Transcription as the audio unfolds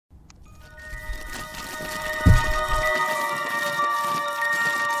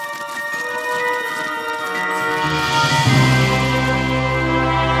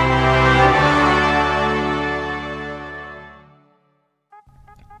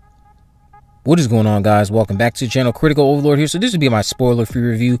What is going on, guys? Welcome back to the channel. Critical Overlord here. So this will be my spoiler-free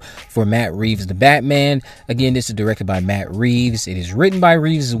review for Reeves The Batman. Again, this is directed by Matt Reeves. It is written by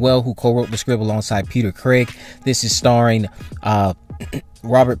Reeves as well, who co-wrote the script alongside Peter Craig. This is starring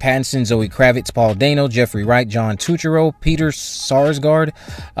Robert Pattinson, Zoe Kravitz, Paul Dano, Jeffrey Wright, John Turturro, Peter Sarsgaard,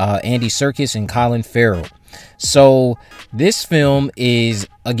 Andy Serkis, and Colin Farrell. So this film is,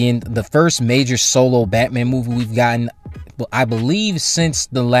 again, the first major solo Batman movie we've gotten, I believe, since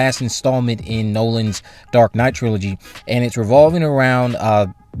the last installment in Nolan's Dark Knight trilogy, and it's revolving around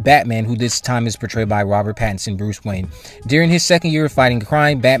Batman, who this time is portrayed by Robert Pattinson, Bruce Wayne. During his second year of fighting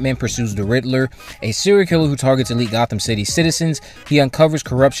crime, Batman pursues the Riddler, a serial killer who targets elite Gotham City citizens. He uncovers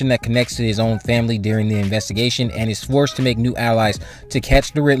corruption that connects to his own family during the investigation and is forced to make new allies to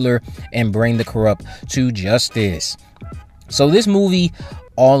catch the Riddler and bring the corrupt to justice. So this movie,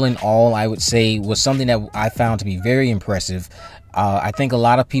 all in all, I would say, was something that I found to be very impressive. I think a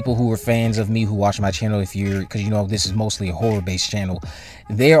lot of people who are fans of me who watch my channel, because you know this is mostly a horror-based channel,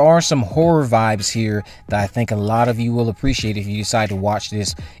 there are some horror vibes here that I think a lot of you will appreciate if you decide to watch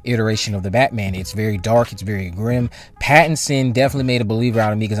this iteration of the Batman. It's very dark, it's very grim. Pattinson definitely made a believer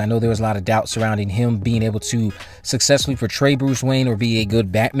out of me, because I know there was a lot of doubt surrounding him being able to successfully portray Bruce Wayne or be a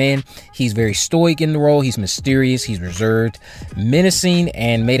good Batman. He's very stoic in the role. He's mysterious, he's reserved, menacing,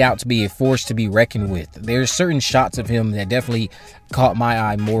 and made out to be a force to be reckoned with. There's certain shots of him that definitely caught my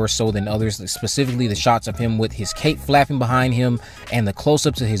eye more so than others, specifically the shots of him with his cape flapping behind him and the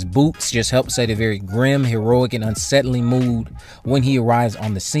close-ups of his boots just help set a very grim, heroic, and unsettling mood when he arrives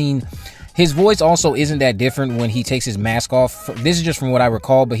on the scene. His voice also isn't that different when he takes his mask off. This is just from what I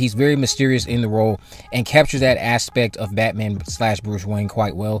recall, but he's very mysterious in the role and captures that aspect of Batman / Bruce Wayne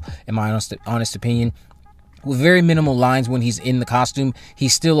quite well, in my honest opinion. With very minimal lines when he's in the costume,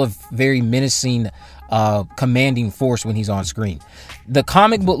 he's still a very menacing, commanding force when he's on screen. The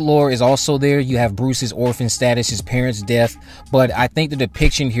comic book lore is also there. You have Bruce's orphan status, his parents' death, but I think the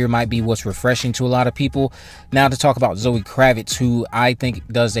depiction here might be what's refreshing to a lot of people. Now to talk about Zoe Kravitz, who I think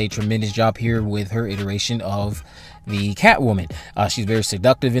does a tremendous job here with her iteration of the Catwoman. She's very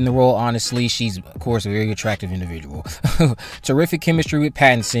seductive in the role, honestly. She's, of course, a very attractive individual. Terrific chemistry with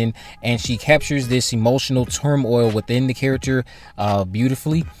Pattinson, and she captures this emotional turmoil within the character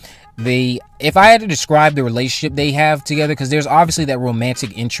beautifully. If I had to describe the relationship they have together, because there's obviously that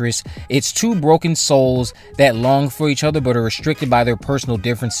romantic interest, it's two broken souls that long for each other but are restricted by their personal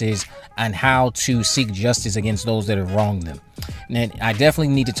differences on how to seek justice against those that have wronged them. And I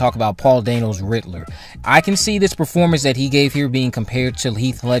definitely need to talk about Paul Dano's Riddler. I can see this performance that he gave here being compared to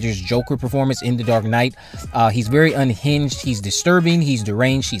Heath Ledger's Joker performance in The Dark Knight. He's very unhinged, he's disturbing, he's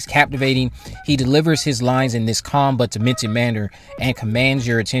deranged, he's captivating. He delivers his lines in this calm but demented manner and commands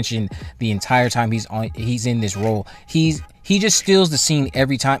your attention the entire time he's in this role. He just steals the scene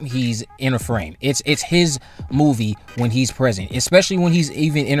every time he's in a frame. It's his movie when he's present, especially when he's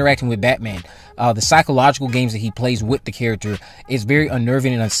even interacting with Batman. The psychological games that he plays with the character is very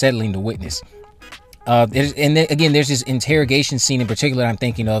unnerving and unsettling to witness. Again, there's this interrogation scene in particular I'm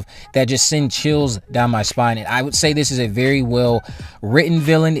thinking of that just sends chills down my spine. And I would say this is a very well written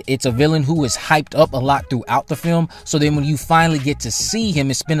villain. It's a villain who is hyped up a lot throughout the film. So then when you finally get to see him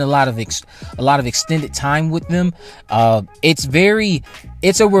and spend a lot of extended time with them, it's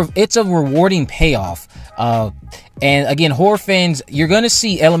a rewarding payoff. And again, horror fans, you're going to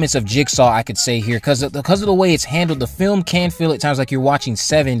see elements of Jigsaw, I could say here, because of the way it's handled. The film can feel at times like you're watching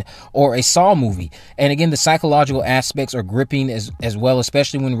Seven or a Saw movie. And again, the psychological aspects are gripping as well,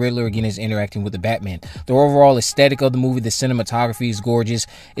 especially when Riddler, again, is interacting with the Batman. The overall aesthetic of the movie, the cinematography is gorgeous.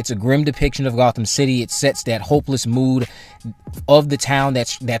 It's a grim depiction of Gotham City. It sets that hopeless mood of the town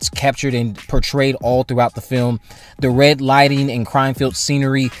that's captured and portrayed all throughout the film. The red lighting and crime-filled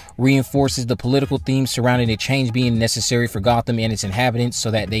scenery reinforces the political themes surrounding a change being necessary for Gotham and its inhabitants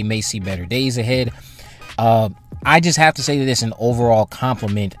so that they may see better days ahead. I just have to say that it's an overall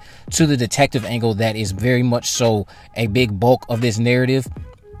compliment to the detective angle that is very much so a big bulk of this narrative.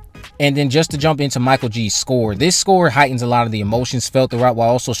 And then just to jump into Michael G's score, this score heightens a lot of the emotions felt throughout while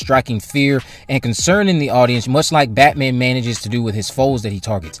also striking fear and concern in the audience, much like Batman manages to do with his foes that he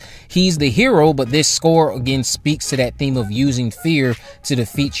targets. He's the hero, but this score again speaks to that theme of using fear to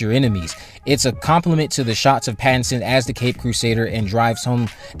defeat your enemies. It's a compliment to the shots of Pattinson as the Cape Crusader and drives home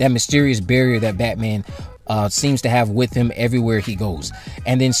that mysterious barrier that Batman seems to have with him everywhere he goes.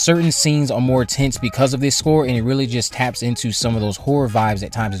 And then certain scenes are more tense because of this score, and it really just taps into some of those horror vibes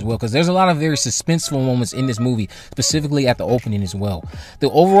at times as well, because there's a lot of very suspenseful moments in this movie, specifically at the opening as well. The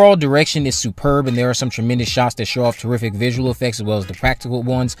overall direction is superb, and there are some tremendous shots that show off terrific visual effects as well as the practical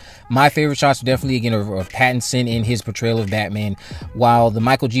ones. My favorite shots are definitely, again, of Pattinson in his portrayal of Batman, while the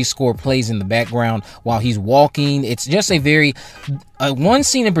Michael G score plays in the background while he's walking. It's just a very one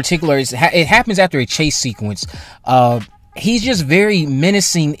scene in particular, it happens after a chase sequence. He's just very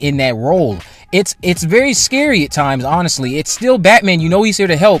menacing in that role. It's very scary at times, honestly. It's still Batman, you know he's here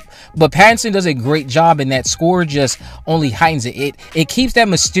to help, but Pattinson does a great job, and that score just only heightens it. It keeps that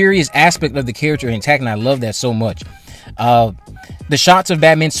mysterious aspect of the character intact, and I love that so much. The shots of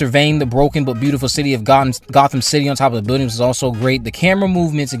Batman surveying the broken but beautiful city of Gotham City on top of the buildings is also great. The camera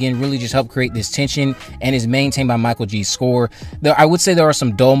movements, again, really just help create this tension and is maintained by Michael G's score. I would say there are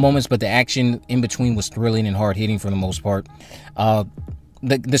some dull moments, but the action in between was thrilling and hard-hitting for the most part.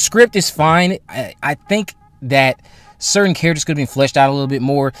 The script is fine. I think that certain characters could have been fleshed out a little bit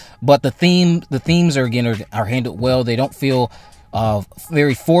more, but the themes are handled well. They don't feel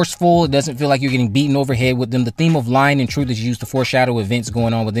very forceful. It doesn't feel like you're getting beaten over head with them. The theme of lying and truth is used to foreshadow events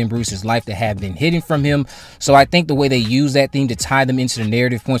going on within Bruce's life that have been hidden from him. So I think the way they use that theme to tie them into the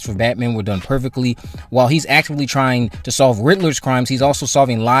narrative points for Batman were done perfectly. While he's actively trying to solve Riddler's crimes, he's also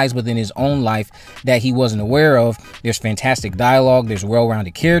solving lies within his own life that he wasn't aware of. There's fantastic dialogue. There's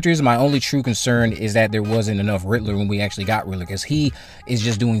well-rounded characters. My only true concern is that there wasn't enough Riddler when we actually got Riddler, because he is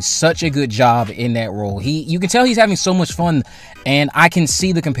just doing such a good job in that role. You can tell he's having so much fun. And I can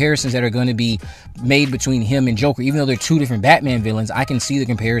see the comparisons that are going to be made between him and Joker. Even though they're two different Batman villains, I can see the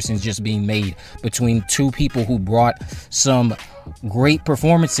comparisons just being made between two people who brought some great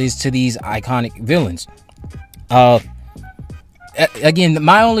performances to these iconic villains. Again,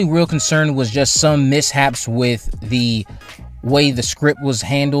 my only real concern was just some mishaps with the way the script was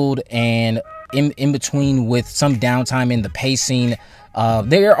handled, and in between with some downtime in the pacing.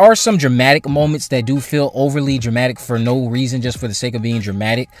 There are some dramatic moments that do feel overly dramatic for no reason, just for the sake of being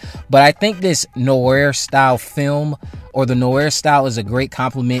dramatic. But I think this noir style film, or the noir style, is a great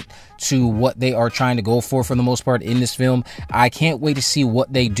compliment to what they are trying to go for the most part in this film. I can't wait to see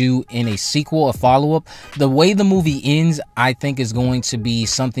what they do in a sequel, a follow-up. The way the movie ends, I think, is going to be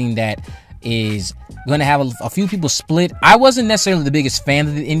something that is going to have a few people split. I wasn't necessarily the biggest fan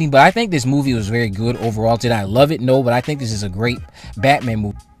of the ending, but I think this movie was very good overall. Did I love it? No, but I think this is a great Batman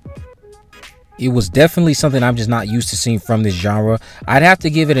movie. It was definitely something I'm just not used to seeing from this genre. I'd have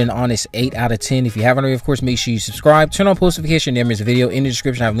to give it an honest 8 out of 10. If you haven't already, of course, make sure you subscribe, turn on post notification, there is a video in the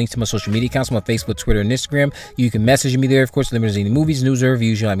description. I have links to my social media accounts, my Facebook, Twitter, and Instagram. You can message me there, of course, if there's any movies, news, or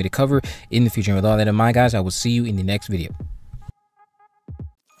reviews you'd like me to cover in the future. And with all that in mind, guys, I will see you in the next video.